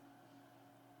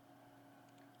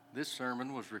This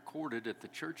sermon was recorded at the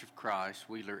Church of Christ,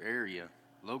 Wheeler area,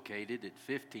 located at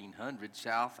 1500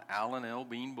 South Allen L.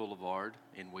 Bean Boulevard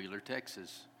in Wheeler,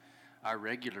 Texas. Our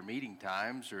regular meeting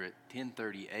times are at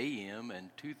 10:30 a.m. and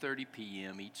 2:30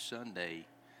 p.m. each Sunday.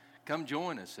 Come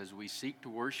join us as we seek to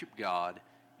worship God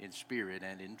in spirit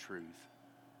and in truth.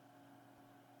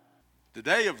 The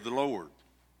day of the Lord.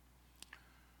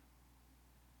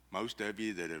 Most of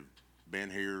you that have been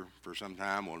here for some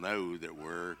time will know that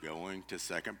we're going to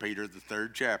 2 Peter, the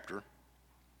 3rd chapter.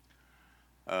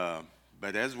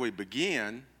 But as we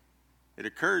begin, it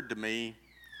occurred to me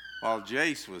while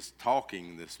Jace was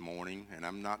talking this morning, and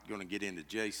I'm not going to get into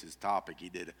Jace's topic, he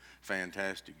did a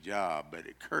fantastic job, but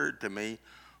it occurred to me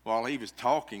while he was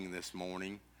talking this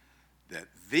morning that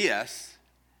this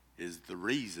is the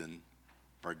reason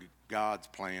for God's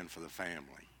plan for the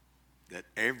family, that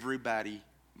everybody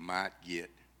might get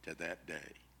to that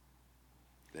day,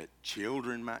 that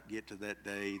children might get to that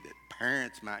day, that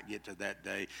parents might get to that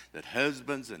day, that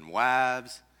husbands and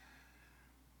wives,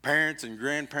 parents and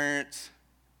grandparents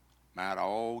might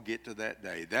all get to that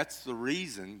day. That's the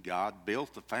reason God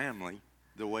built the family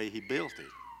the way he built it.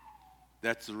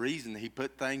 That's the reason he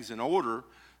put things in order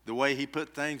the way he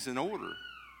put things in order,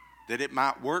 that it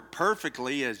might work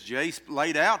perfectly as Jace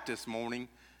laid out this morning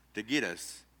to get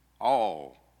us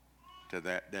all to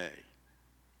that day.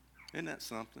 Isn't that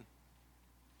something?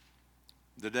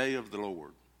 The day of the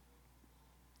Lord.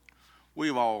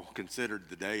 We've all considered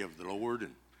the day of the Lord,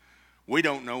 and we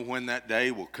don't know when that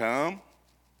day will come.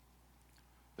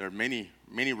 There are many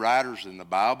writers in the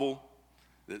Bible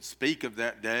that speak of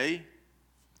that day,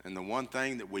 and the one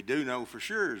thing that we do know for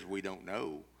sure is we don't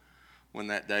know when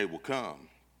that day will come.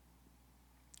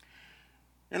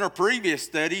 In our previous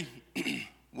study,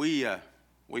 we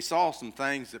saw some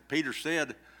things that Peter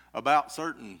said about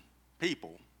certain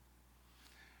people.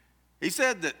 He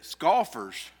said that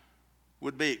scoffers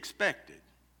would be expected.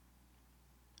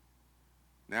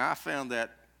 Now, I found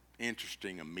that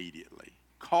interesting immediately.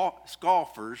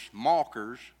 Scoffers,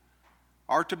 mockers,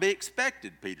 are to be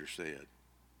expected, Peter said.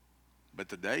 But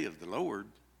the day of the Lord,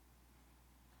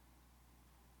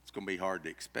 it's going to be hard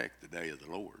to expect the day of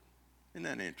the Lord. Isn't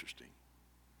that interesting?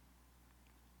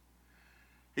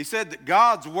 He said that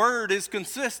God's word is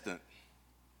consistent.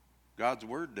 God's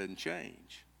word doesn't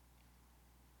change.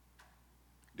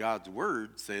 God's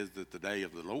word says that the day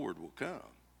of the Lord will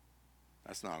come.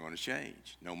 That's not going to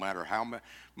change, no matter how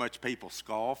much people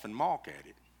scoff and mock at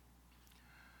it.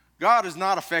 God is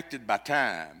not affected by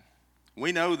time.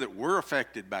 We know that we're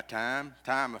affected by time.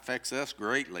 Time affects us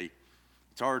greatly.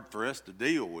 It's hard for us to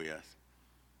deal with.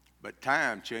 But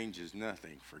time changes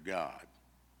nothing for God.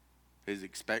 His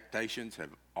expectations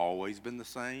have always been the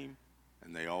same,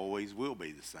 and they always will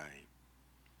be the same,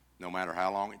 no matter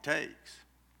how long it takes.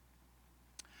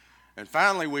 And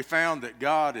finally, we found that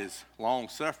God is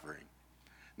long-suffering.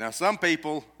 Now, some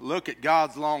people look at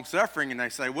God's long-suffering and they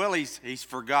say, well, he's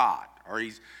forgot, or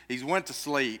he's went to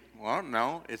sleep. Well,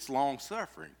 no, it's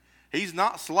long-suffering. He's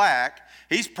not slack.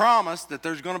 He's promised that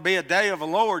there's going to be a day of the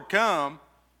Lord come.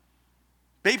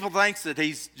 People think that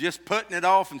he's just putting it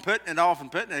off and putting it off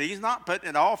and putting it. He's not putting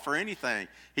it off for anything.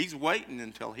 He's waiting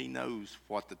until he knows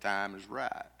what the time is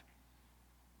right.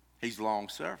 He's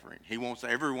long-suffering. He wants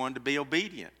everyone to be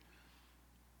obedient.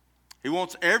 He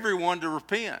wants everyone to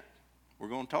repent. We're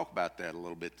going to talk about that a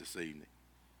little bit this evening.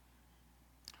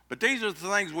 But these are the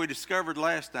things we discovered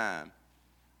last time.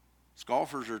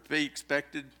 Scoffers are to be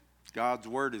expected. God's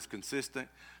word is consistent.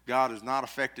 God is not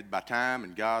affected by time,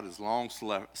 and God is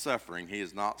long-suffering. He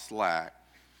is not slack.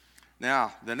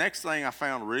 Now, the next thing I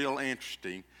found real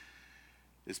interesting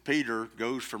is Peter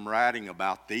goes from writing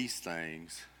about these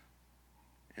things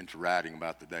into writing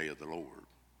about the day of the Lord.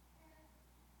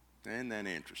 Isn't that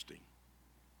interesting?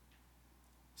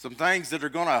 Some things that are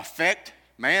going to affect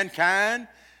mankind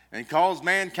and cause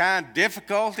mankind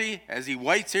difficulty as he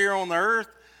waits here on the earth,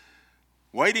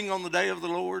 waiting on the day of the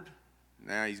Lord.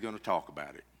 Now he's going to talk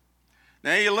about it.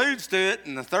 Now he alludes to it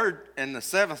in the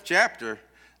 7th chapter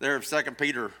there of 2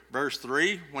 Peter verse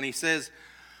 3 when he says,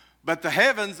 but the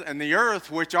heavens and the earth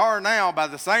which are now by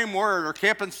the same word are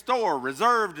kept in store,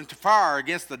 reserved into fire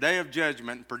against the day of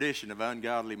judgment and perdition of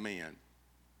ungodly men.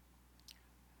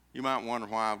 You might wonder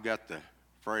why I've got the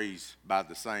phrase by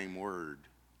the same word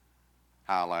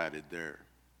highlighted there.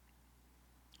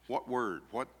 What word?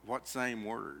 What same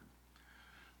word?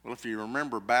 Well, if you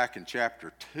remember back in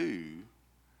chapter 2,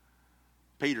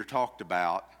 Peter talked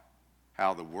about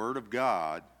how the Word of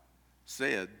God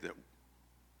said that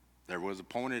there was a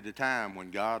point at a time when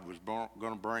God was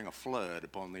going to bring a flood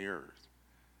upon the earth.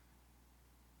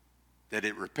 that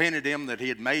it repented him that he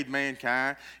had made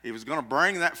mankind. He was going to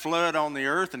bring that flood on the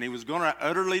earth, and he was going to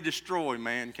utterly destroy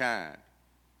mankind.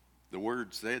 The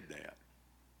Word said that.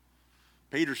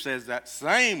 Peter says that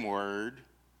same Word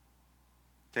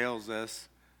tells us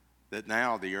that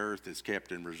now the earth is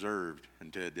kept and reserved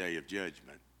until a day of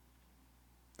judgment.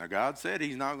 Now, God said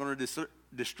he's not going to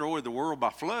destroy the world by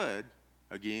flood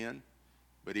again,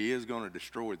 but he is going to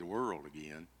destroy the world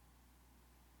again.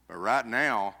 But right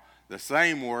now, the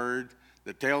same Word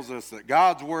that tells us that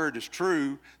God's Word is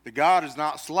true, that God is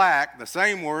not slack, the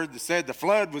same Word that said the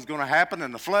flood was going to happen,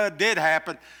 and the flood did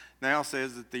happen, now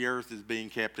says that the earth is being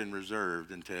kept and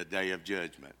reserved until a day of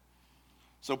judgment.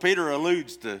 So Peter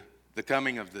alludes to the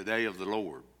coming of the day of the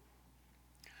Lord.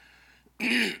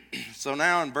 So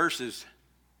now in verses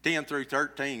 10 through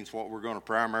 13 is what we're going to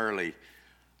primarily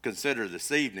consider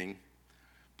this evening.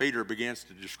 Peter begins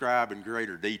to describe in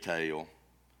greater detail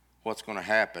what's going to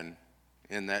happen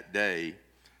in that day,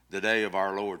 the day of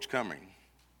our Lord's coming.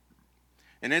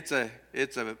 And it's a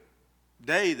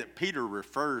day that Peter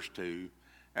refers to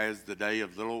as the day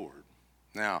of the Lord.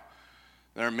 Now,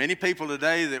 there are many people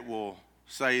today that will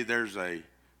say there's a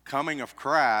coming of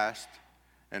Christ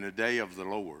and a day of the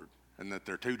Lord, and that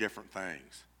they're two different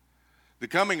things. The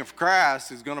coming of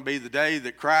Christ is going to be the day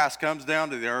that Christ comes down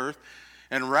to the earth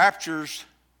and raptures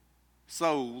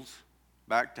souls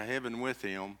back to heaven with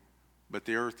him, but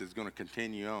the earth is going to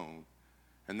continue on.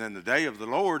 And then the day of the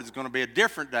Lord is going to be a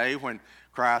different day when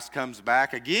Christ comes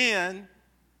back again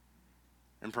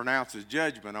and pronounces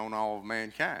judgment on all of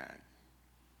mankind.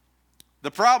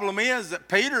 The problem is that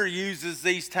Peter uses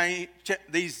these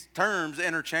terms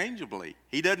interchangeably.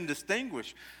 He doesn't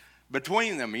distinguish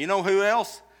between them. You know who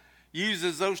else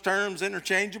uses those terms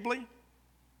interchangeably?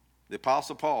 The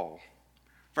Apostle Paul.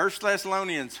 1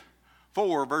 Thessalonians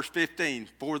 4, verse 15.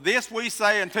 For this we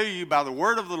say unto you by the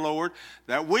word of the Lord,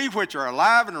 that we which are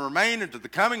alive and remain unto the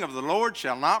coming of the Lord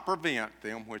shall not prevent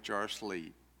them which are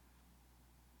asleep.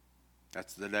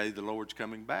 That's the day the Lord's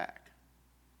coming back.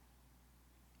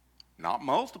 Not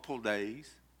multiple days,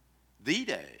 the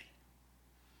day.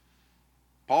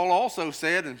 Paul also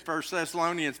said in 1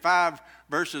 Thessalonians 5,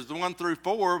 verses 1 through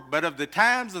 4, but of the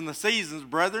times and the seasons,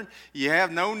 brethren, ye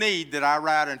have no need that I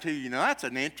write unto you. Now, that's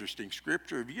an interesting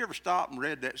scripture. Have you ever stopped and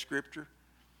read that scripture?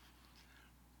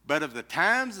 But of the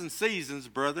times and seasons,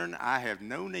 brethren, I have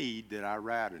no need that I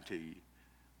write unto you.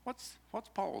 What's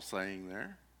Paul saying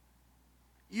there?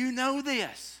 You know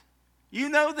this. You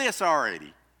know this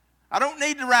already. I don't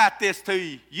need to write this to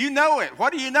you. You know it.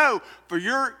 What do you know? For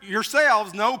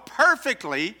yourselves know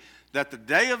perfectly that the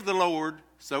day of the Lord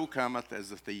so cometh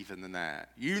as a thief in the night.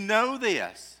 You know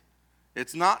this.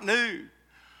 It's not new.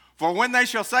 For when they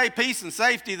shall say peace and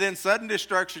safety, then sudden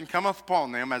destruction cometh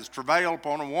upon them as travail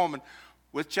upon a woman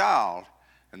with child,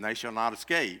 and they shall not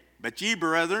escape. But ye,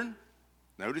 brethren,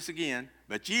 notice again,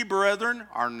 but ye, brethren,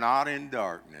 are not in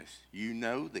darkness. You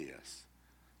know this,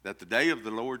 that the day of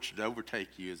the Lord should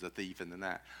overtake you as a thief in the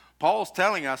night. Paul's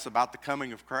telling us about the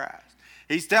coming of Christ.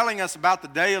 He's telling us about the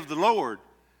day of the Lord.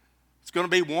 It's going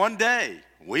to be one day.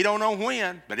 We don't know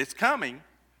when, but it's coming.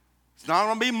 It's not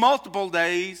going to be multiple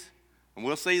days, and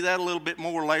we'll see that a little bit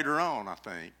more later on, I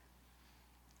think.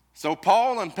 So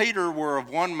Paul and Peter were of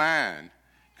one mind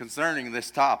concerning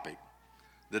this topic,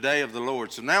 the day of the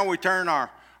Lord. So now we turn our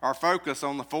focus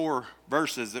on the 4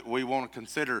 verses that we want to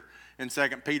consider in 2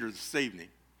 Peter this evening.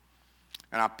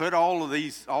 And I put all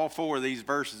 4 of these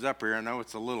verses up here. I know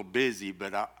it's a little busy,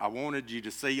 but I wanted you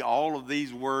to see all of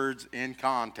these words in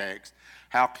context,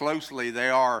 how closely they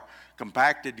are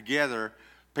compacted together.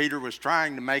 Peter was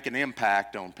trying to make an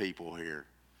impact on people here.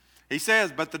 He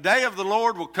says, but the day of the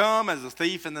Lord will come as a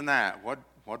thief in the night.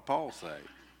 What'd Paul say?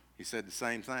 He said the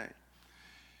same thing.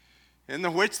 In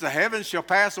the which the heavens shall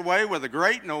pass away with a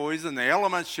great noise, and the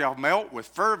elements shall melt with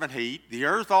fervent heat. The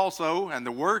earth also and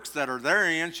the works that are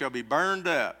therein shall be burned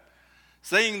up.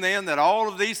 Seeing then that all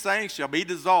of these things shall be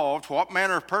dissolved, what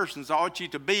manner of persons ought ye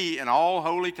to be in all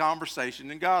holy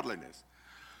conversation and godliness?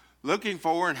 Looking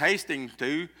for and hasting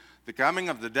to the coming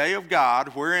of the day of God,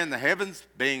 wherein the heavens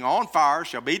being on fire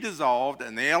shall be dissolved,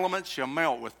 and the elements shall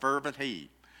melt with fervent heat.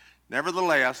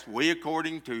 Nevertheless, we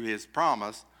according to his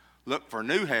promise look for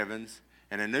new heavens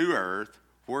and a new earth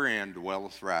wherein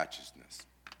dwelleth righteousness.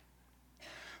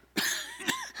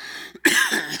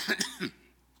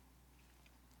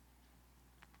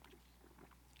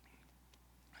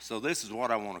 So this is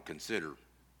what I want to consider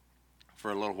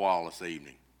for a little while this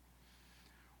evening.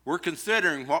 We're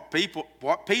considering what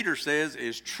Peter says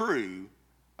is true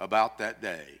about that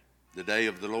day, the day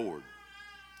of the Lord.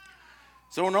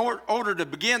 So in order to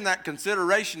begin that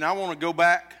consideration, I want to go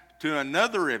back to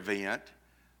another event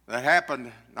that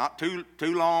happened not too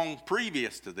long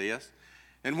previous to this,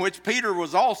 in which Peter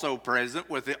was also present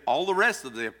with all the rest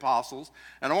of the apostles.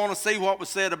 And I want to see what was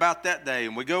said about that day.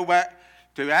 And we go back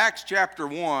to Acts chapter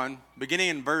 1, beginning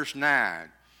in verse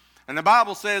 9. And the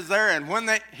Bible says there, and when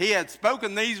he had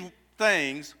spoken these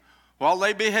things, while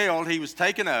they beheld, he was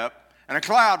taken up, and a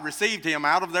cloud received him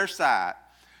out of their sight.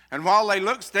 And while they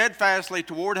looked steadfastly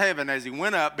toward heaven as he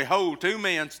went up, behold, two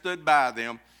men stood by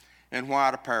them in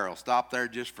white apparel. Stop there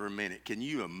just for a minute. Can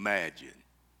you imagine?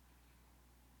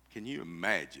 Can you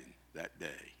imagine that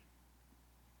day?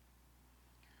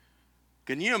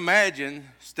 Can you imagine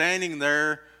standing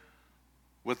there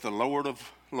with the Lord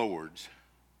of Lords,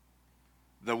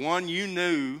 the one you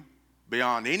knew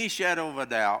beyond any shadow of a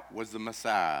doubt was the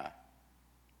Messiah,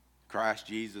 Christ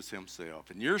Jesus himself.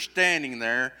 And you're standing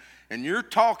there and you're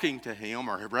talking to him,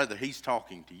 or rather he's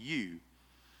talking to you,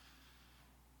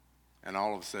 and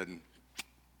all of a sudden,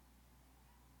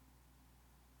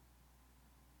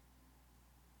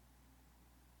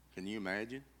 can you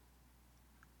imagine?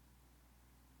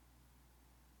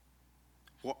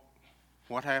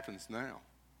 What happens now?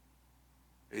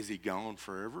 Is he gone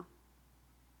forever?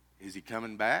 Is he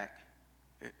coming back?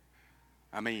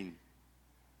 I mean,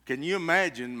 can you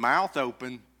imagine, mouth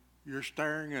open, you're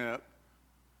staring up,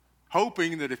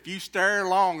 hoping that if you stare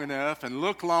long enough and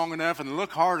look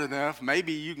hard enough,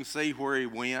 maybe you can see where he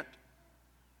went.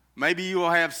 Maybe you will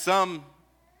have some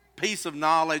piece of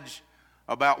knowledge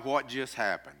about what just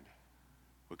happened.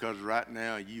 Because right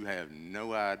now you have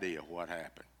no idea what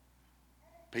happened.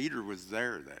 Peter was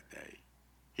there that day.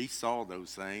 He saw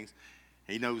those things.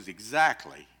 He knows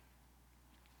exactly.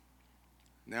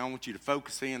 Now I want you to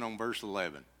focus in on verse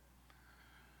 11.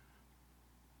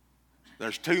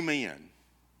 There's two men.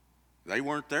 They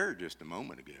weren't there just a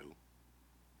moment ago.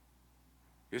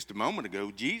 Just a moment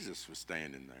ago, Jesus was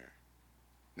standing there.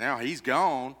 Now he's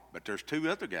gone, but there's two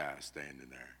other guys standing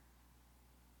there.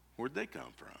 Where'd they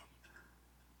come from?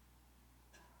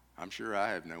 I'm sure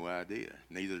I have no idea.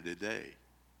 Neither did they.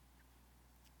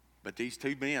 But these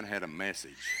two men had a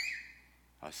message.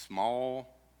 A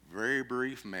small, very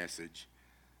brief message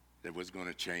that was going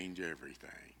to change everything.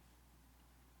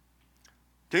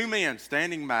 Two men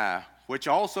standing by, which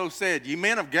also said, "You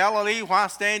men of Galilee, why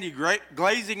stand you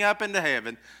gazing up into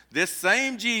heaven? This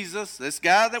same Jesus, this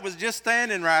guy that was just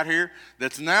standing right here,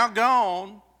 that's now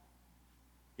gone,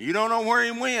 you don't know where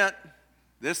he went.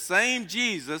 This same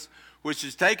Jesus, which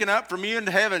is taken up from you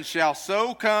into heaven, shall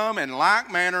so come in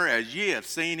like manner as ye have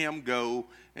seen him go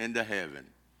into heaven."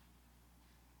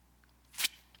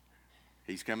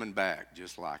 He's coming back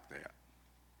just like that.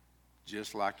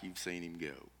 Just like you've seen him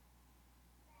go.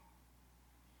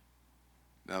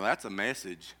 Now that's a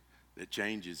message that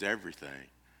changes everything.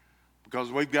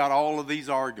 Because we've got all of these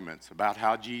arguments about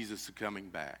how Jesus is coming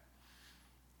back.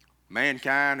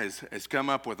 Mankind has come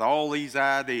up with all these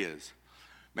ideas.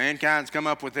 Mankind's come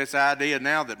up with this idea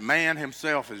now that man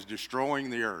himself is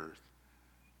destroying the earth.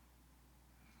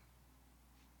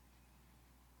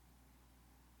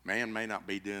 Man may not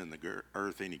be doing the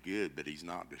earth any good, but he's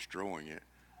not destroying it,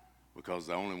 because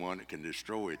the only one that can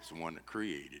destroy it is the one that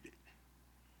created it.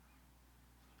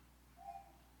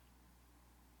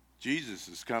 Jesus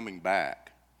is coming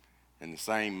back in the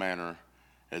same manner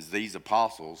as these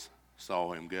apostles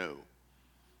saw him go.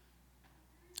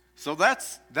 So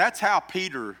that's how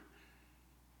Peter,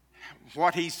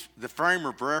 the frame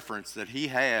of reference that he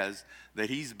has, that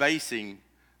he's basing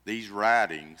these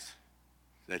writings,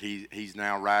 that he's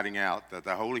now writing out, that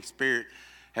the Holy Spirit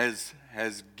has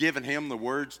given him the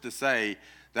words to say.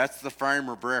 That's the frame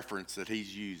of reference that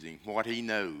he's using, what he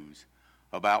knows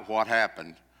about what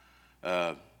happened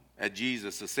at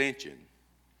Jesus' ascension.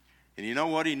 And you know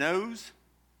what he knows?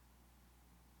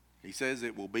 He says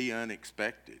it will be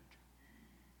unexpected.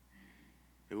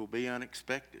 It will be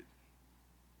unexpected.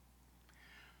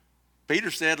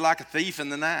 Peter said, like a thief in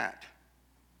the night.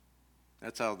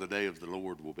 That's how the day of the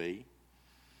Lord will be.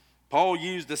 Paul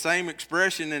used the same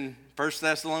expression in 1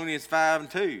 Thessalonians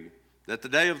 5:2, that the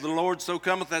day of the Lord so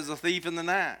cometh as a thief in the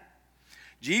night.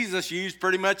 Jesus used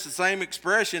pretty much the same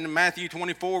expression in Matthew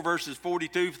 24, verses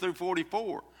 42 through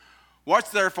 44.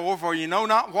 Watch therefore, for you know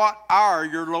not what hour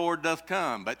your Lord doth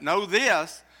come. But know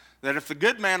this, that if the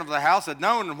good man of the house had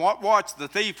known in what watch the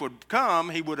thief would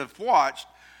come, he would have watched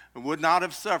and would not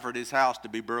have suffered his house to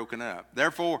be broken up.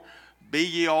 Therefore be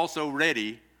ye also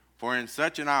ready, for in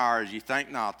such an hour as ye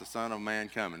think not the Son of Man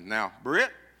coming. Now,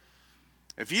 Britt,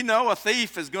 if you know a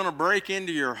thief is going to break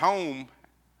into your home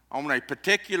on a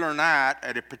particular night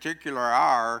at a particular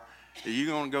hour, are you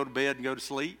going to go to bed and go to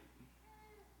sleep?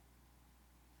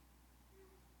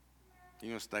 You're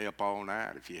going to stay up all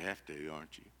night if you have to,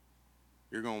 aren't you?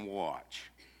 You're going to watch.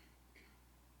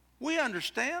 We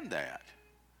understand that.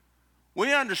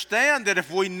 We understand that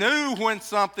if we knew when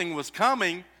something was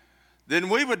coming, then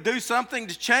we would do something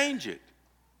to change it.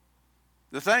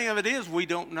 The thing of it is, we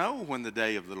don't know when the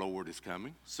day of the Lord is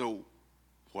coming. So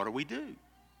what do?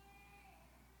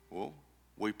 Well,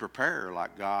 we prepare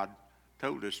like God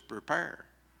told us to prepare.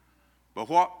 But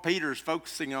what Peter's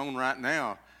focusing on right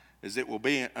now is it will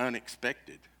be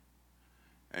unexpected.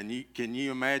 And can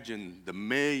you imagine the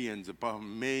millions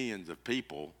upon millions of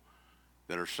people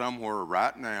that are somewhere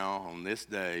right now on this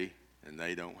day and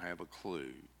they don't have a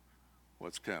clue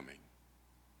what's coming?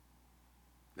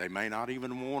 They may not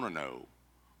even want to know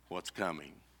what's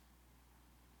coming.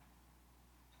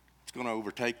 It's going to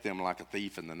overtake them like a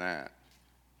thief in the night.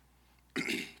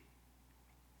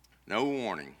 No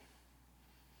warning.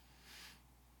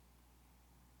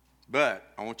 But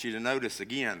I want you to notice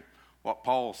again what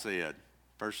Paul said,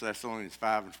 1 Thessalonians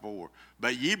 5:4.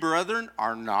 But ye, brethren,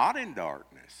 are not in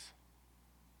darkness.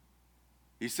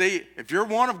 You see, if you're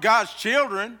one of God's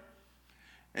children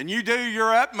and you do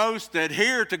your utmost to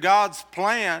adhere to God's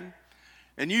plan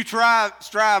and you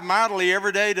strive mightily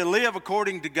every day to live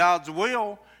according to God's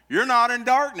will, you're not in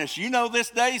darkness. You know this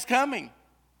day's coming.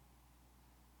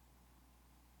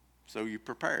 So you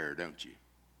prepare, don't you?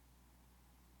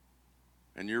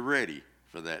 And you're ready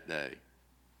for that day.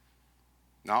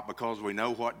 Not because we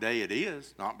know what day it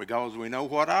is, not because we know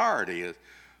what hour it is,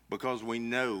 because we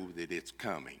know that it's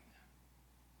coming.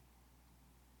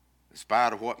 In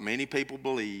spite of what many people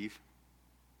believe,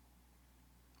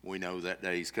 we know that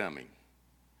day's coming.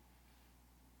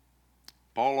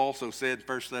 Paul also said in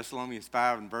 1 Thessalonians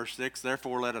 5 and verse 6,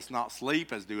 therefore let us not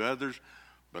sleep as do others,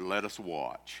 but let us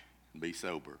watch and be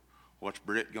sober. What's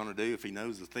Britt going to do if he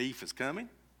knows the thief is coming?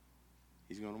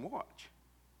 He's going to watch.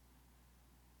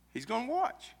 He's going to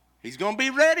watch. He's going to be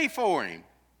ready for him.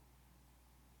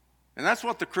 And that's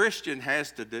what the Christian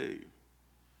has to do.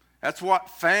 That's what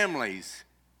families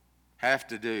have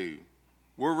to do.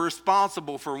 We're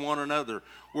responsible for one another.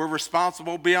 We're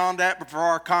responsible beyond that for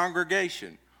our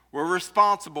congregation. We're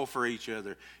responsible for each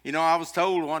other. You know, I was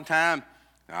told one time,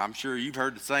 I'm sure you've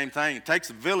heard the same thing, it takes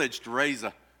a village to raise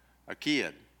a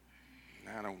kid.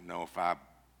 I don't know if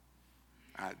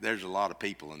there's a lot of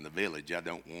people in the village I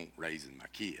don't want raising my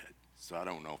kid, so I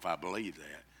don't know if I believe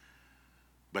that.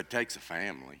 But it takes a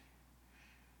family.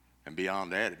 And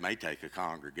beyond that, it may take a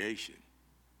congregation.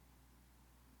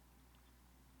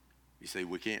 You see,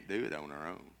 we can't do it on our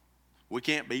own. We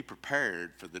can't be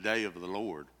prepared for the day of the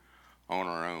Lord on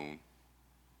our own.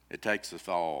 It takes us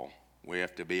all. We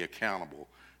have to be accountable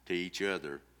to each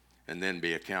other and then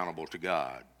be accountable to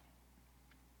God.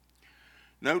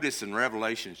 Notice in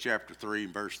Revelation chapter 3,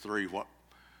 verse 3, what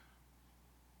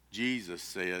Jesus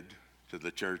said to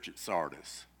the church at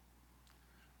Sardis.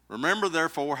 Remember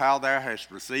therefore how thou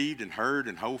hast received and heard,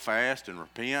 and hold fast and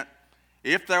repent.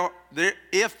 If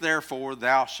therefore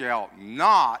thou shalt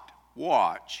not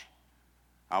watch,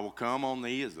 I will come on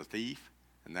thee as a thief,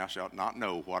 and thou shalt not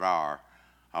know what hour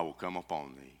I will come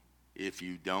upon thee. If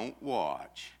you don't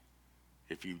watch,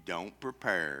 if you don't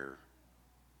prepare,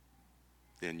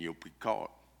 then you'll be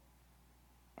caught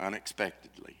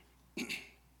unexpectedly.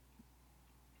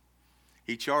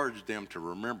 He charged them to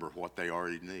remember what they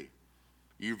already knew.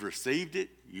 You've received it,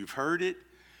 you've heard it,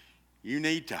 you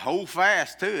need to hold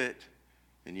fast to it,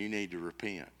 and you need to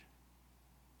repent.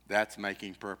 That's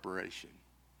making preparation.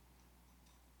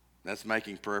 That's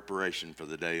making preparation for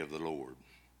the day of the Lord.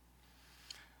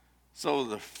 So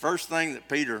the first thing that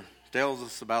Peter tells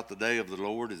us about the day of the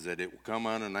Lord is that it will come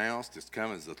unannounced. It's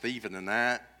come as a thief in the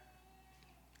night.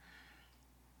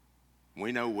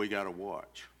 We know we got to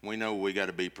watch. We know we got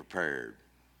to be prepared.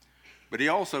 But he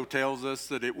also tells us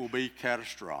that it will be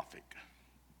catastrophic.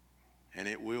 And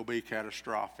it will be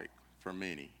catastrophic for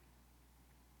many.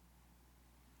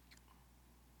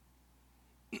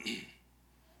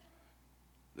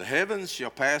 The heavens shall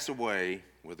pass away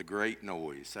with a great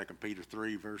noise. 2 Peter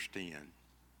 3, verse 10.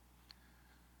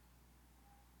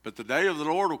 But the day of the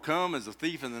Lord will come as a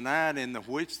thief in the night, in the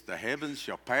which the heavens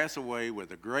shall pass away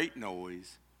with a great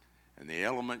noise, and the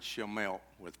elements shall melt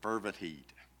with fervent heat.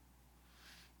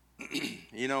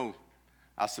 You know,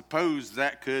 I suppose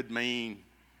that could mean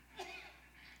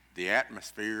the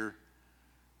atmosphere.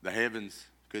 The heavens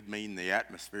could mean the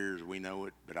atmosphere as we know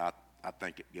it, but I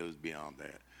think it goes beyond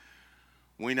that.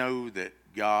 We know that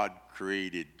God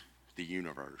created the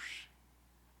universe.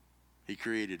 He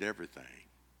created everything.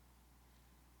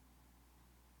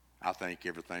 I think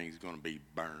everything's going to be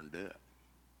burned up.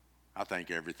 I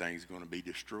think everything's going to be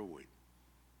destroyed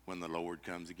when the Lord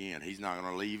comes again. He's not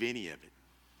going to leave any of it.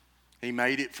 He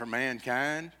made it for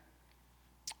mankind,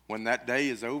 when that day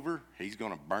is over, he's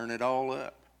going to burn it all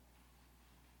up.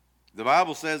 The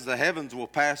Bible says the heavens will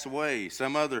pass away.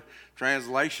 Some other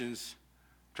translations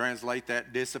translate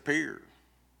that disappear.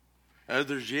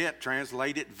 Others yet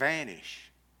translate it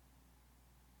vanish.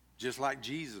 Just like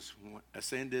Jesus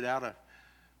ascended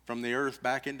from the earth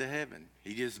back into heaven.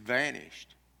 He just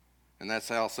vanished. And that's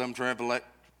how some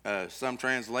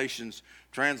translations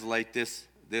translate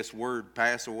this word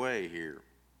pass away here.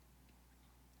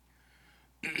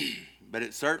 But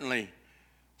it certainly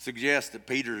suggests that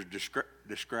Peter is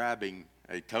describing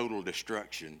a total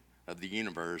destruction of the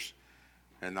universe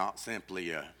and not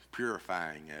simply a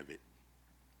purifying of it.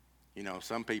 You know,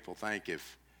 some people think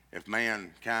if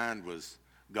mankind was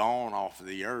gone off of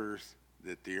the earth,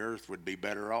 that the earth would be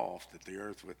better off, that the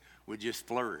earth would just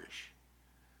flourish.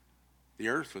 The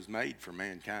earth was made for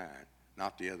mankind,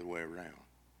 not the other way around.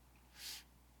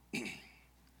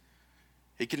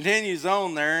 He continues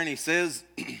on there and he says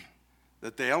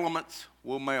that the elements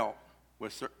will melt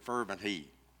with fervent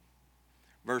heat.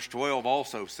 Verse 12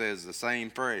 also says the same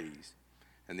phrase,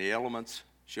 and the elements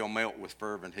shall melt with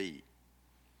fervent heat.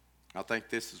 I think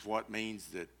this is what means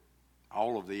that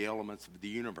all of the elements of the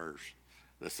universe,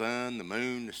 the sun, the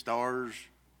moon, the stars,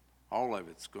 all of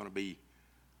it's going to be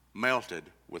melted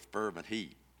with fervent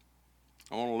heat.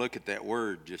 I want to look at that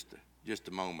word just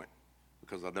a moment,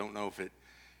 because I don't know if it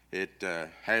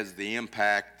has the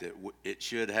impact that it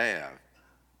should have.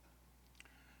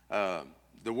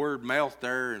 The word melt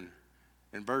there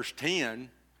in verse 10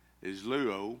 is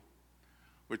luo,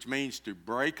 which means to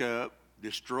break up,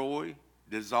 destroy,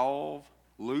 dissolve,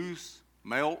 loose,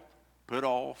 melt, put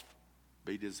off,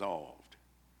 be dissolved.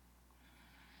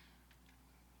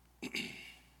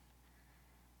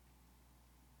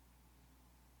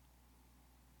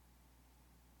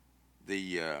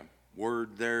 The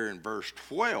word there in verse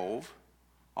 12,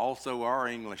 also our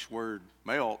English word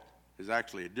melt, is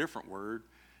actually a different word.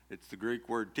 It's the Greek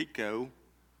word tiko,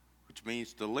 which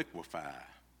means to liquefy.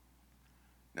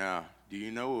 Now, do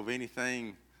you know of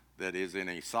anything that is in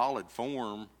a solid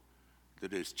form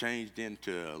that is changed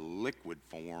into a liquid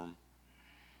form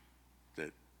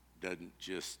that doesn't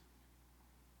just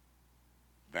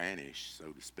vanish,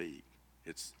 so to speak?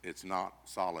 It's not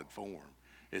solid form.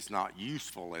 It's not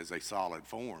useful as a solid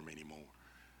form anymore.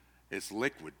 It's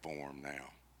liquid form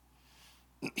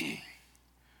now.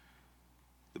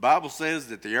 The Bible says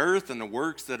that the earth and the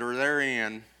works that are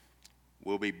therein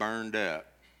will be burned up.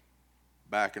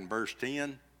 Back in verse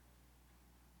 10,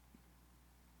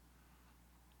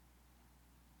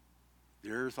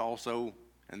 the earth also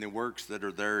and the works that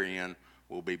are therein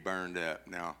will be burned up.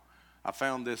 Now, I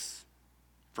found this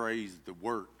phrase, the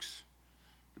works,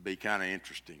 to be kind of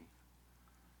interesting.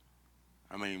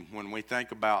 I mean, when we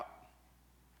think about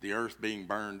the earth being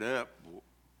burned up,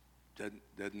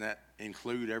 doesn't that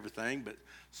include everything? But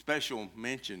special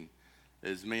mention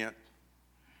is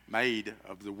made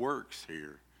of the works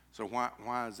here. So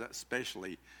why is that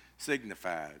specially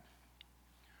signified?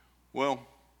 Well,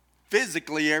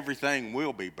 physically everything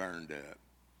will be burned up.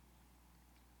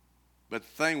 But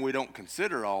the thing we don't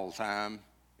consider all the time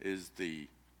is the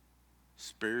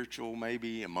spiritual,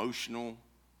 maybe emotional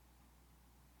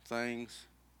things.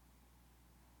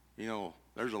 You know,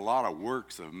 there's a lot of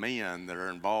works of men that are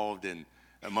involved in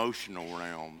emotional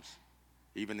realms,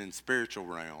 even in spiritual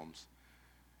realms.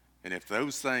 And if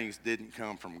those things didn't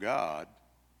come from God,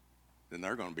 then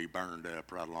they're going to be burned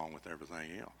up right along with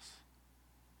everything else.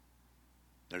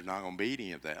 There's not going to be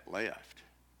any of that left.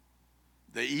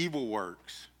 The evil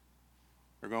works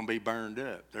are going to be burned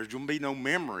up. There's going to be no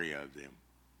memory of them.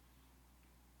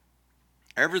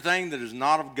 Everything that is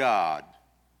not of God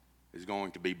is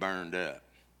going to be burned up.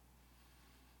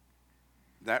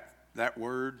 That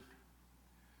word,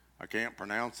 I can't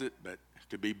pronounce it, but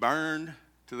to be burned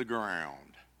to the ground.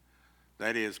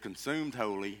 That is consumed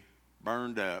wholly,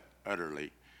 burned up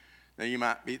utterly. Now you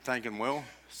might be thinking, well,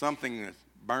 something that's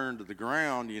burned to the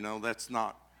ground, you know, that's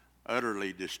not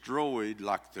utterly destroyed,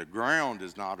 like the ground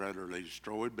is not utterly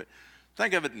destroyed. But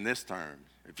think of it in this term.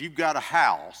 If you've got a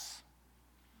house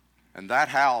and that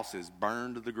house is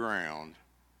burned to the ground,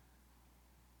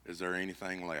 is there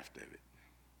anything left of it?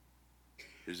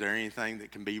 Is there anything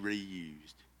that can be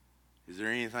reused? Is there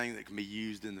anything that can be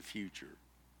used in the future?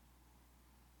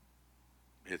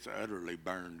 It's utterly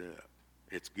burned up.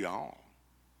 It's gone.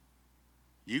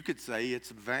 You could say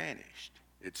it's vanished.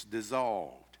 It's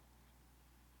dissolved.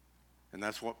 And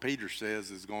that's what Peter says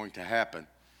is going to happen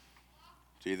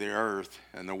to the earth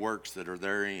and the works that are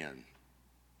therein.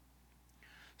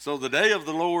 So the day of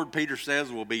the Lord, Peter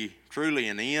says, will be truly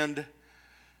an end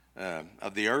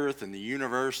of the earth and the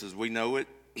universe as we know it.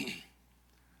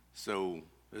 So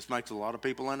This makes a lot of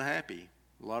people unhappy.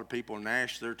 A lot of people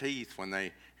gnash their teeth when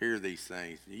they hear these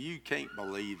things. You can't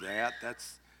believe that.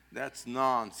 That's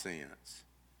nonsense.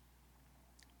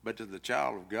 But to the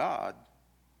child of God,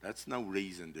 that's no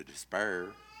reason to despair.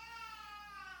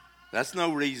 That's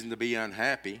no reason to be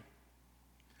unhappy.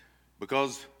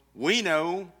 Because we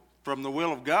know from the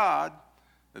will of God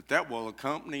that will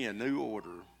accompany a new order,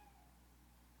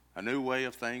 a new way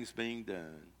of things being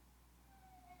done.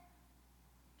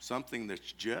 Something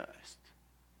that's just.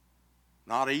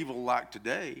 Not evil like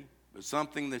today, but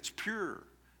something that's pure,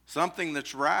 something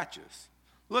that's righteous.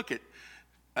 Look at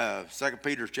 2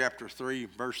 Peter chapter 3,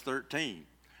 verse 13.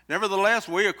 Nevertheless,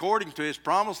 we, according to his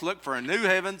promise, look for a new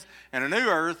heavens and a new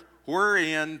earth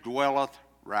wherein dwelleth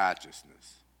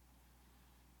righteousness.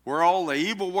 Where all the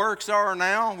evil works are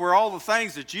now, where all the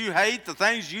things that you hate, the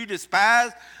things you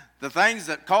despise, the things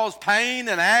that cause pain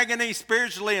and agony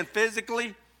spiritually and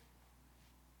physically,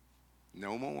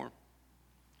 no more.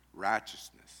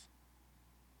 Righteousness.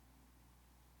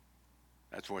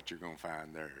 That's what you're going to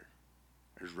find there.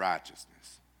 There's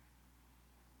righteousness.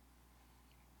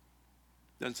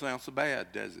 Doesn't sound so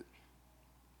bad, does it?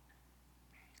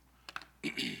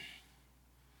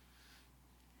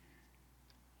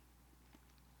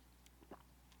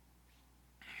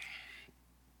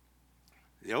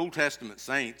 The Old Testament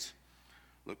saints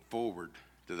looked forward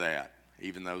to that,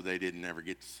 even though they didn't ever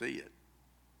get to see it.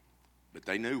 But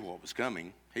they knew what was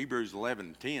coming. Hebrews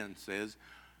 11:10 says,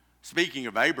 speaking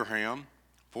of Abraham,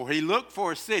 for he looked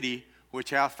for a city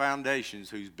which hath foundations,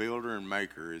 whose builder and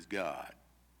maker is God.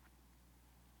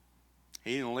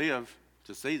 He didn't live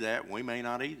to see that. We may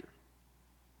not either.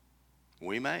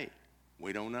 We may.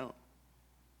 We don't know.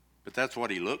 But that's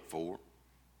what he looked for.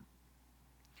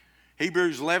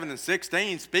 Hebrews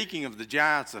 11:16, speaking of the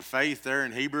giants of faith there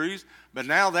in Hebrews, but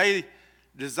now they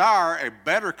desire a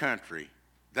better country,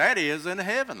 that is, in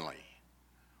heavenly.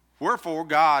 Wherefore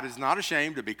God is not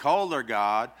ashamed to be called their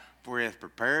God, for he hath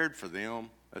prepared for them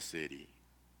a city.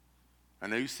 A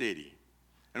new city.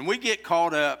 And we get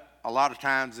caught up a lot of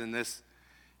times in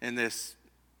this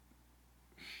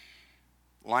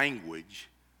language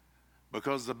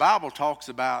because the Bible talks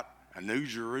about a new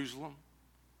Jerusalem.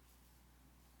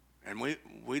 And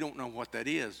we don't know what that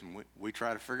is, and we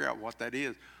try to figure out what that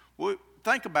is.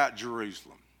 Think about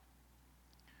Jerusalem.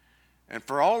 And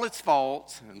for all its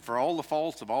faults, and for all the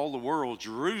faults of all the world,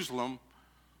 Jerusalem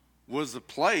was the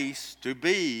place to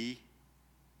be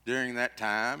during that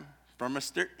time from a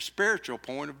spiritual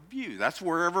point of view. That's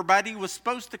where everybody was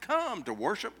supposed to come to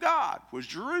worship God, was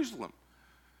Jerusalem.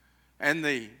 And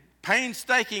the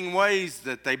painstaking ways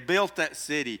that they built that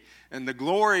city and the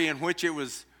glory in which it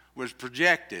was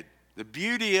projected, the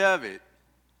beauty of it.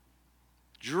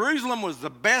 Jerusalem was the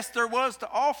best there was to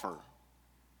offer.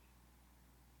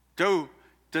 To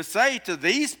say to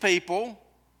these people,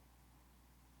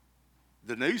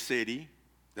 the new city,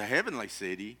 the heavenly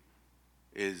city,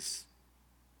 is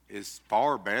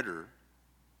far better.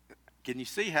 Can you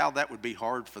see how that would be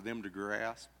hard for them to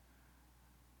grasp?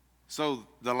 So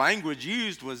the language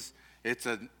used was, it's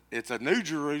a new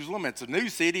Jerusalem, it's a new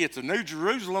city, it's a new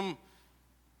Jerusalem,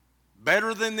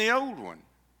 better than the old one.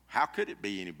 How could it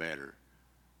be any better?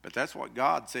 But that's what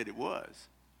God said it was.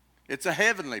 It's a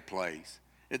heavenly place.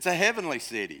 It's a heavenly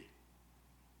city.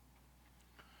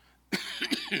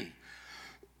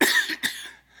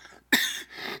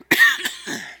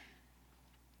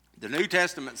 The New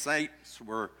Testament saints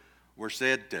were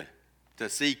said to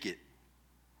seek it.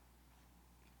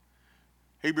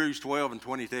 Hebrews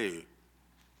 12:22.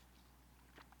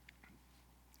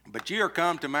 But ye are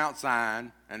come to Mount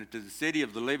Zion, and to the city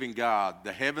of the living God,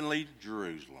 the heavenly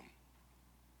Jerusalem.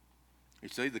 You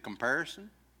see the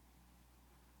comparison?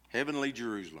 Heavenly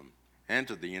Jerusalem, and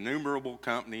to the innumerable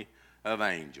company of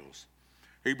angels.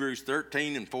 Hebrews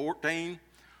 13:14.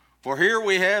 For here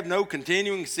we have no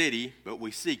continuing city, but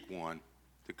we seek one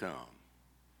to come.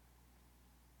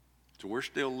 So we're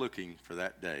still looking for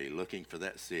that day, looking for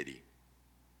that city.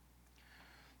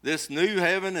 This new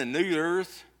heaven and new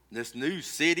earth, this new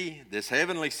city, this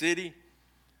heavenly city,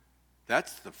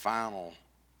 that's the final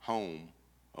home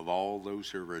of all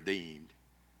those who are redeemed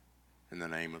in the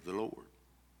name of the Lord.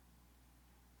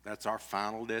 That's our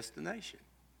final destination.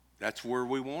 That's where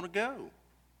we want to go.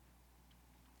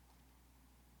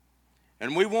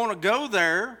 And we want to go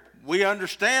there. We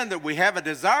understand that we have a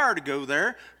desire to go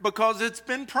there because it's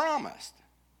been promised.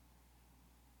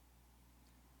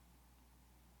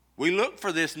 We look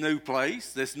for this new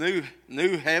place, this new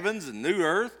heavens and new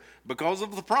earth because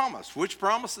of the promise. Which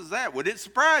promise is that? Would it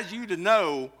surprise you to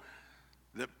know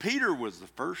that Peter was the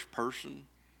first person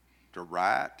to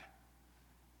write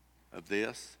of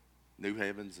this, new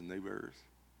heavens and new earth?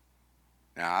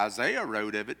 Now, Isaiah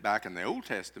wrote of it back in the Old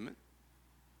Testament,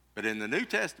 but in the New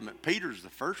Testament, Peter's the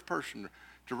first person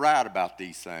to write about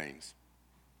these things.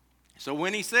 So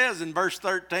when he says in verse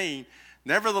 13,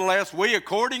 nevertheless, we,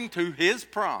 according to his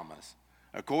promise,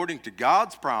 according to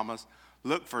God's promise,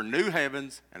 look for new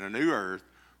heavens and a new earth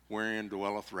wherein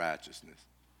dwelleth righteousness.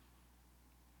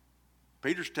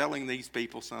 Peter's telling these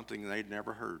people something they'd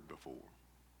never heard before.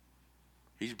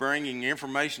 He's bringing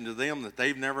information to them that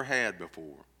they've never had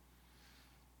before.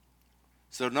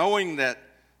 So knowing that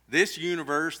this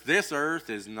universe, this earth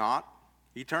is not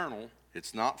eternal,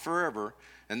 it's not forever,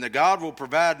 and that God will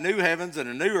provide new heavens and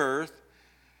a new earth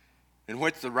in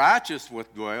which the righteous will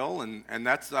dwell, and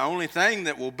that's the only thing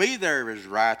that will be there is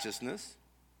righteousness,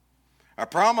 a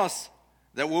promise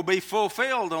that will be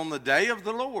fulfilled on the day of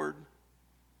the Lord.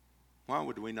 Why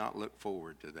would we not look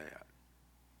forward to that?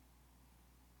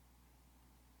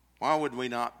 Why would we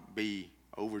not be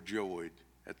overjoyed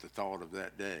at the thought of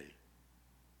that day?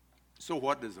 So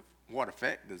what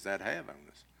effect does that have on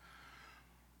us?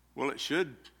 Well, it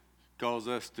should cause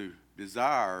us to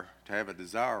have a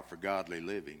desire for godly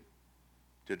living,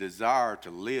 to desire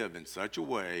to live in such a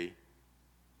way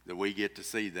that we get to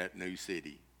see that new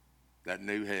city, that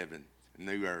new heaven,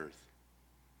 new earth,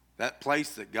 that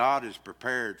place that God has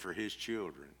prepared for his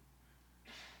children.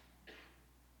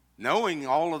 Knowing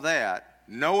all of that,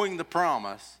 knowing the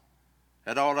promise,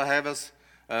 that ought to have us,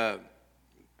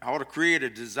 ought to create a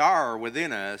desire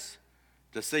within us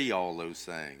to see all those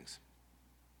things.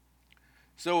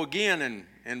 So again,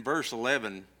 in verse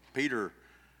 11, Peter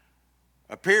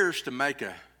appears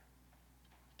to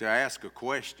ask a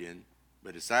question,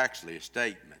 but it's actually a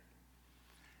statement.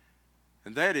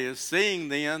 And that is, seeing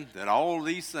then that all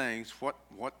these things,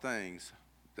 what things?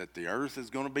 That the earth is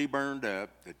going to be burned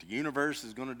up, that the universe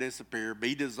is going to disappear,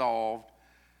 be dissolved,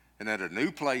 and that a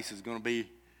new place is going to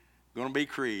be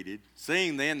created.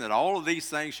 Seeing then that all of these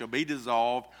things shall be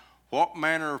dissolved, what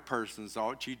manner of persons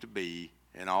ought you to be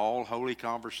in all holy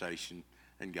conversation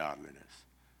and godliness?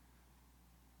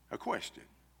 A question.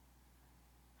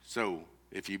 So,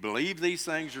 if you believe these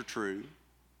things are true,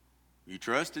 you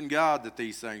trust in God that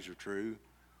these things are true,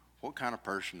 what kind of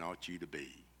person ought you to be?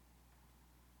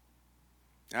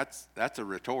 That's a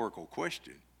rhetorical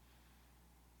question,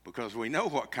 because we know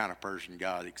what kind of person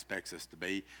God expects us to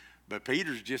be. But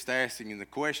Peter's just asking the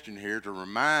question here to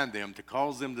remind them, to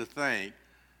cause them to think,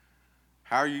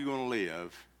 how are you going to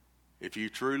live if you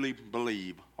truly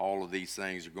believe all of these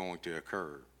things are going to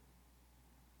occur?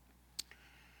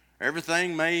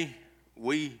 Everything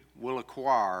we will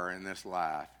acquire in this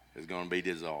life is going to be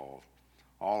dissolved.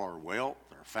 All our wealth,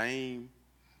 our fame,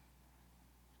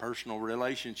 personal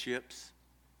relationships,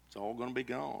 it's all going to be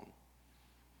gone.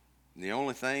 And the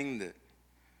only thing that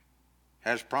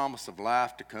has promise of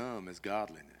life to come is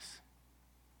godliness.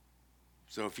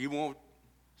 So if you want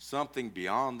something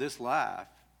beyond this life,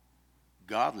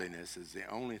 godliness is the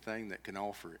only thing that can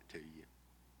offer it to you.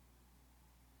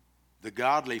 The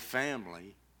godly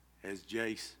family, as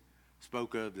Jace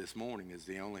spoke of this morning, is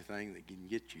the only thing that can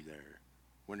get you there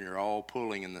when you're all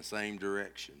pulling in the same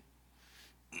direction.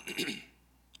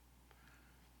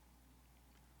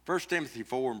 1 Timothy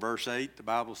 4 and verse 8, the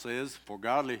Bible says, For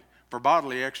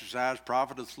bodily exercise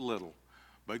profiteth little,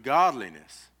 but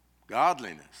godliness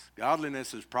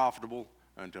is profitable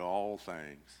unto all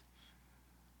things.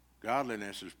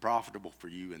 Godliness is profitable for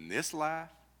you in this life,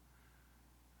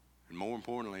 and more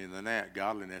importantly than that,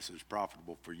 godliness is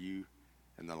profitable for you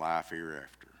in the life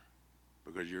hereafter,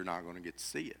 because you're not going to get to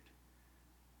see it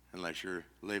unless you're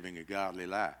living a godly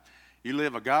life. You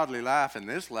live a godly life in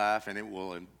this life, and it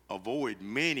will avoid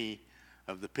many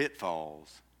of the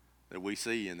pitfalls that we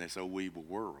see in this old evil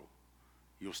world.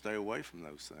 You'll stay away from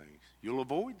those things. You'll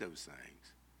avoid those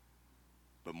things.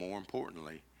 But more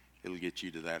importantly, it'll get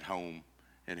you to that home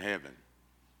in heaven,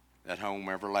 that home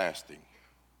everlasting.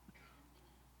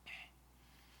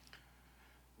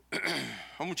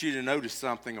 I want you to notice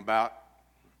something about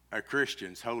a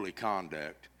Christian's holy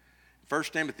conduct. 1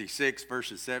 Timothy 6,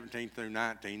 verses 17 through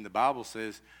 19, the Bible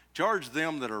says, Charge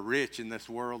them that are rich in this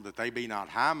world that they be not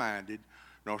high-minded,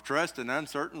 nor trust in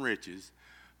uncertain riches,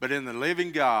 but in the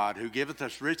living God, who giveth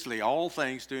us richly all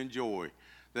things to enjoy,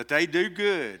 that they do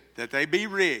good, that they be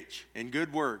rich in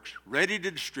good works, ready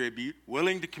to distribute,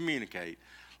 willing to communicate,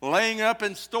 laying up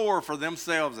in store for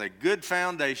themselves a good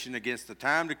foundation against the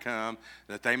time to come,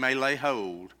 that they may lay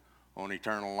hold on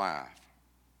eternal life.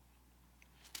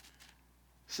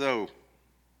 So,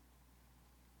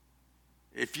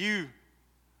 if you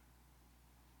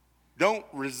don't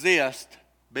resist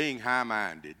being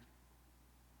high-minded,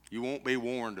 you won't be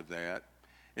warned of that.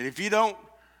 And if you don't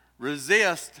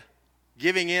resist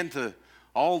giving in to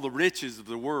all the riches of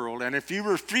the world, and if you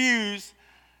refuse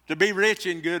to be rich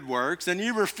in good works, and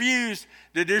you refuse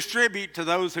to distribute to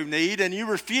those who need, and you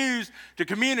refuse to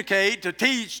communicate, to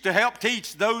teach, to help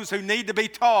teach those who need to be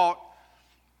taught,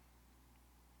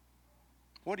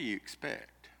 what do you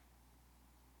expect?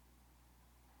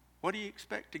 What do you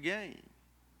expect to gain?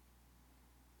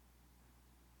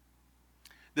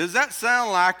 Does that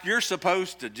sound like you're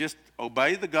supposed to just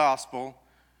obey the gospel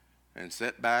and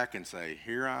sit back and say,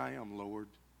 "Here I am, Lord.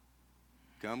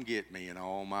 Come get me in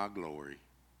all my glory.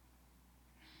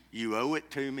 You owe it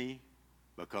to me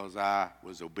because I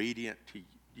was obedient to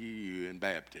you in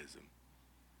baptism"?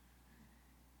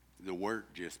 The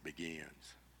work just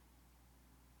begins.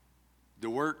 The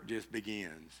work just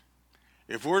begins.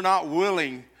 If we're not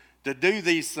willing to do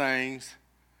these things,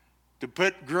 to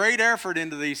put great effort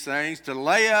into these things, to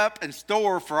lay up and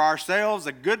store for ourselves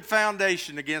a good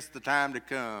foundation against the time to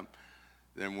come,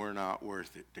 then we're not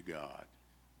worth it to God.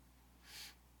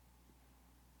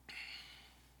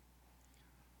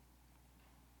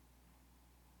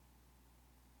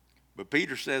 But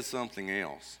Peter says something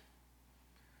else.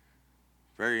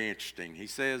 Very interesting. He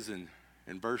says in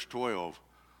verse 12,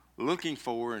 looking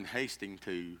for and hasting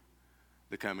to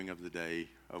the coming of the day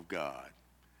of God.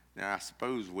 Now, I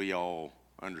suppose we all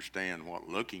understand what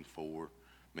looking for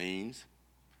means.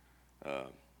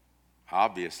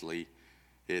 Obviously,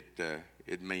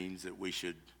 it means that we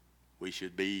should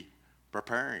be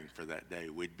preparing for that day.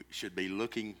 We should be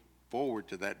looking forward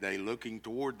to that day, looking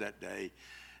toward that day,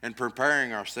 and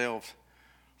preparing ourselves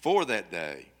for that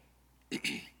day.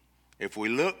 If we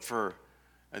look for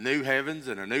a new heavens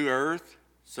and a new earth,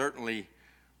 certainly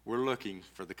we're looking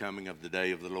for the coming of the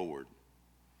day of the Lord.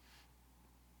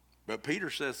 But Peter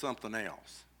says something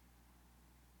else.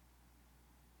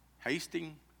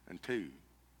 Hasting and to.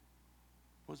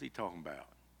 What's he talking about?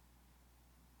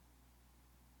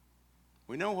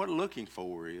 We know what looking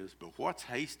for is, but what's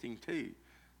hasting to?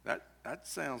 That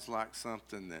sounds like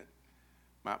something that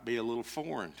might be a little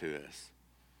foreign to us.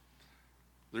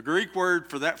 The Greek word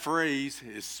for that phrase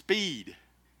is speed,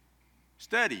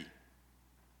 study.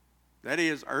 That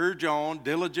is, urge on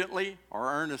diligently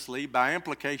or earnestly, by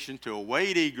implication to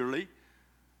await eagerly,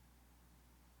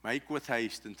 make with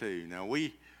haste and to. Now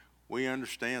we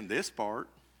understand this part,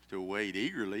 to await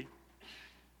eagerly.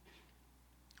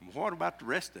 And what about the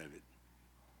rest of it?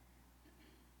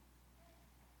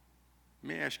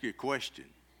 Let me ask you a question.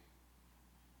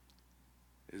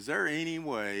 Is there any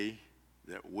way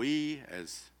that we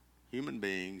as human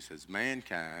beings, as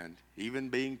mankind, even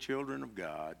being children of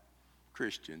God,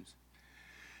 Christians,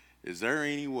 is there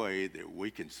any way that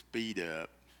we can speed up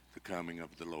the coming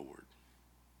of the Lord?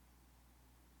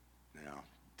 Now,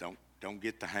 don't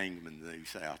get the hangman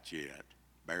noose out yet.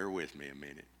 Bear with me a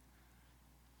minute.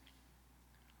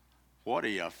 What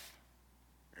if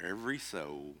every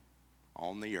soul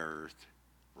on the earth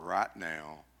right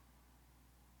now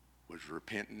was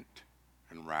repentant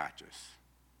and righteous?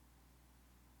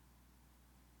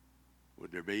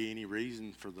 Would there be any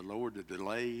reason for the Lord to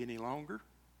delay any longer?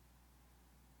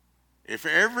 If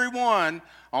everyone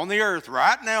on the earth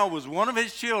right now was one of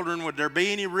his children, would there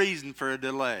be any reason for a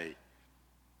delay?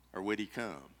 Or would he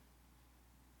come?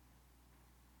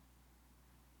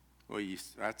 Well,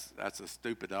 that's a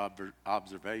stupid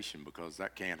observation, because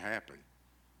that can't happen.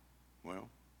 Well,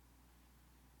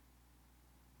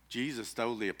 Jesus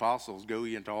told the apostles, go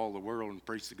ye into all the world and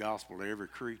preach the gospel to every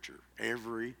creature.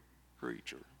 Every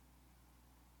creature.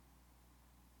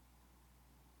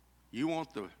 You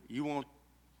want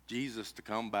Jesus to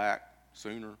come back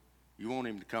sooner? You want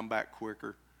him to come back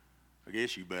quicker? I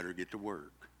guess you better get to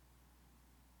work.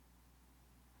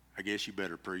 I guess you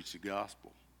better preach the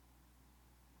gospel.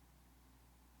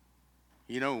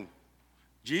 You know,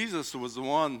 Jesus was the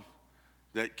one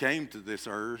that came to this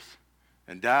earth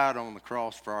and died on the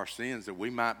cross for our sins, that we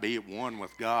might be at one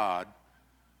with God.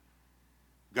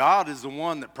 God is the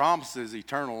one that promises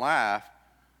eternal life,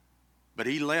 but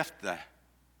he left the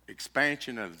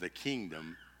expansion of the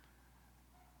kingdom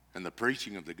and the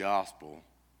preaching of the gospel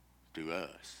to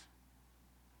us.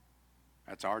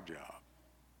 That's our job.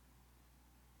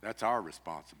 That's our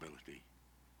responsibility.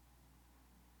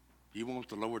 If you want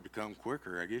the Lord to come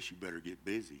quicker, I guess you better get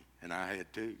busy, and I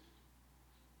had to.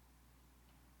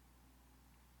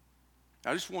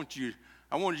 I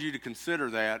wanted you to consider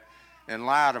that in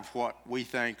light of what we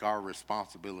think our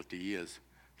responsibility is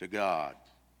to God.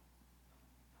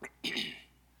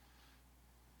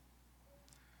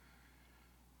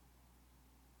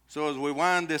 So as we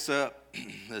wind this up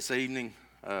this evening,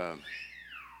 I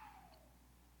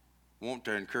want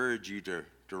to encourage you to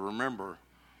remember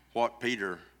what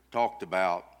Peter talked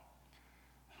about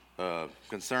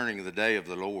concerning the day of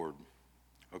the Lord.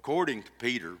 According to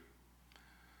Peter,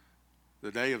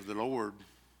 the day of the Lord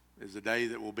is a day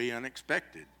that will be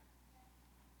unexpected,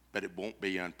 but it won't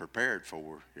be unprepared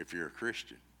for if you're a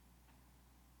Christian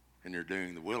and you're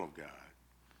doing the will of God.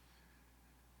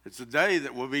 It's a day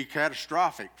that will be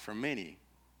catastrophic for many.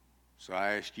 So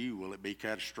I ask you, will it be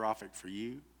catastrophic for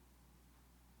you?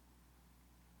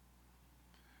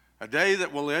 A day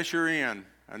that will usher in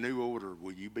a new order.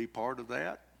 Will you be part of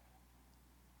that?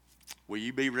 Will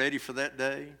you be ready for that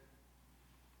day?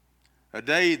 A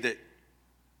day that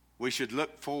we should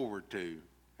look forward to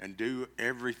and do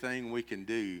everything we can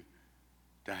do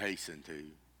to hasten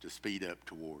to speed up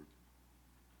toward.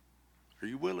 Are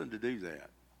you willing to do that?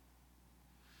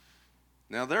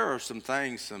 Now there are some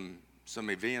things, some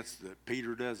events that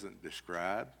Peter doesn't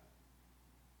describe.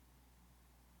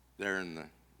 There in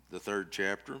the 3rd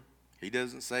chapter. He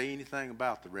doesn't say anything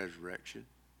about the resurrection,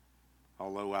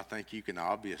 although I think you can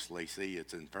obviously see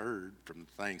it's inferred from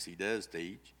the things he does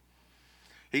teach.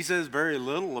 He says very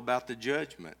little about the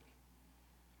judgment,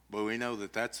 but we know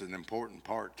that that's an important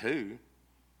part too.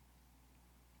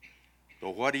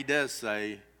 But what he does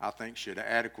say, I think, should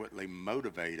adequately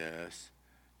motivate us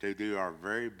to do our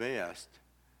very best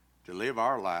to live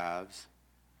our lives,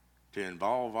 to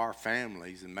involve our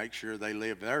families and make sure they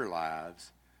live their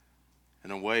lives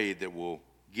in a way that will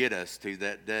get us to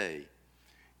that day.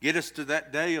 Get us to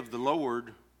that day of the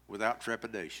Lord without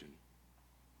trepidation.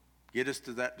 Get us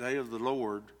to that day of the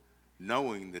Lord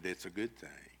knowing that it's a good thing.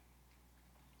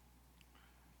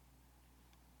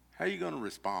 How are you going to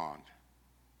respond?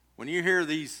 When you hear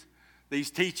these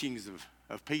teachings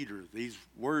of Peter, these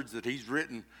words that he's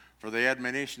written for the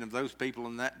admonition of those people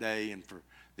in that day and for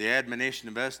the admonition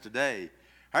of us today,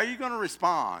 how are you going to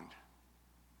respond?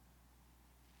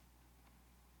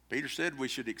 Peter said we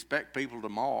should expect people to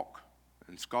mock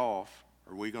and scoff.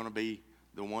 Are we going to be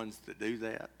the ones that do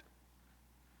that?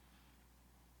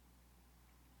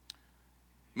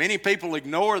 Many people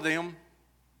ignore them.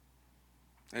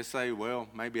 They say, well,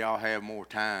 maybe I'll have more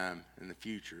time in the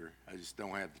future. I just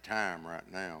don't have the time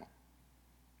right now.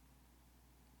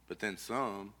 But then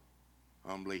some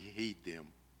humbly heed them.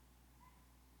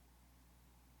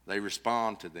 They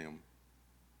respond to them,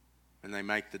 and they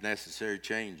make the necessary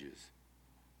changes.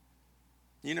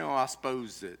 You know, I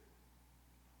suppose that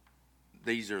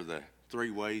these are the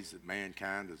 3 ways that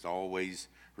mankind has always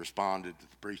responded to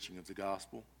the preaching of the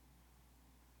gospel.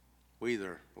 We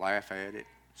either laugh at it,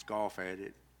 scoff at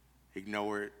it,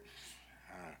 ignore it.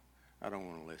 I don't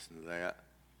want to listen to that.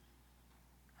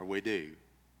 Or we do.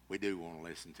 We do want to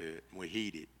listen to it, and we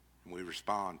heed it, and we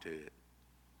respond to it.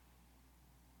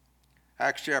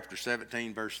 Acts chapter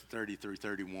 17, verses 30 through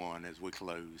 31 as we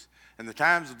close. "And the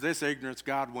times of this ignorance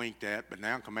God winked at, but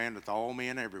now commandeth all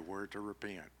men everywhere to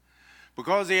repent.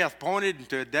 Because he hath appointed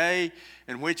unto a day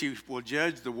in which he will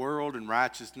judge the world in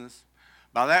righteousness,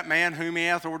 by that man whom he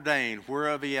hath ordained,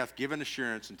 whereof he hath given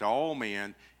assurance unto all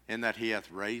men, in that he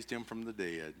hath raised him from the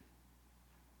dead."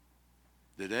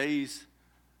 The days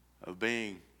of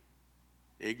being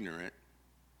ignorant,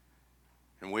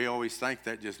 and we always think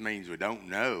that just means we don't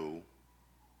know,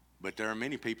 but there are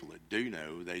many people that do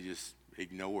know, they just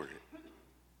ignore it.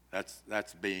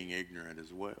 That's being ignorant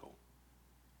as well.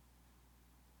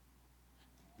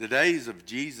 The days of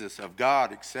Jesus, of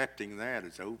God accepting that,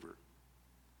 is over.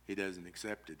 He doesn't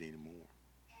accept it anymore.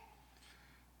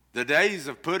 The days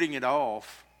of putting it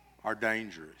off are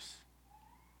dangerous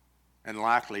and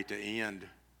likely to end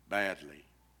badly.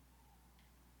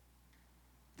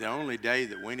 The only day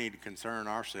that we need to concern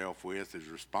ourselves with is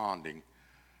responding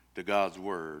to God's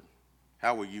word.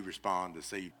 How will you respond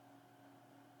this evening?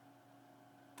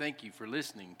 Thank you for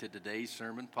listening to today's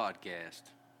sermon podcast.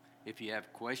 If you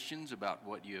have questions about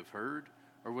what you have heard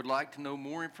or would like to know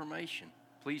more information,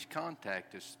 please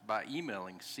contact us by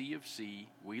emailing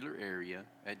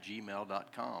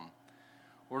cofcwheelerarea@gmail.com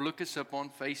or look us up on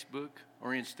Facebook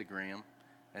or Instagram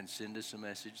and send us a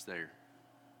message there.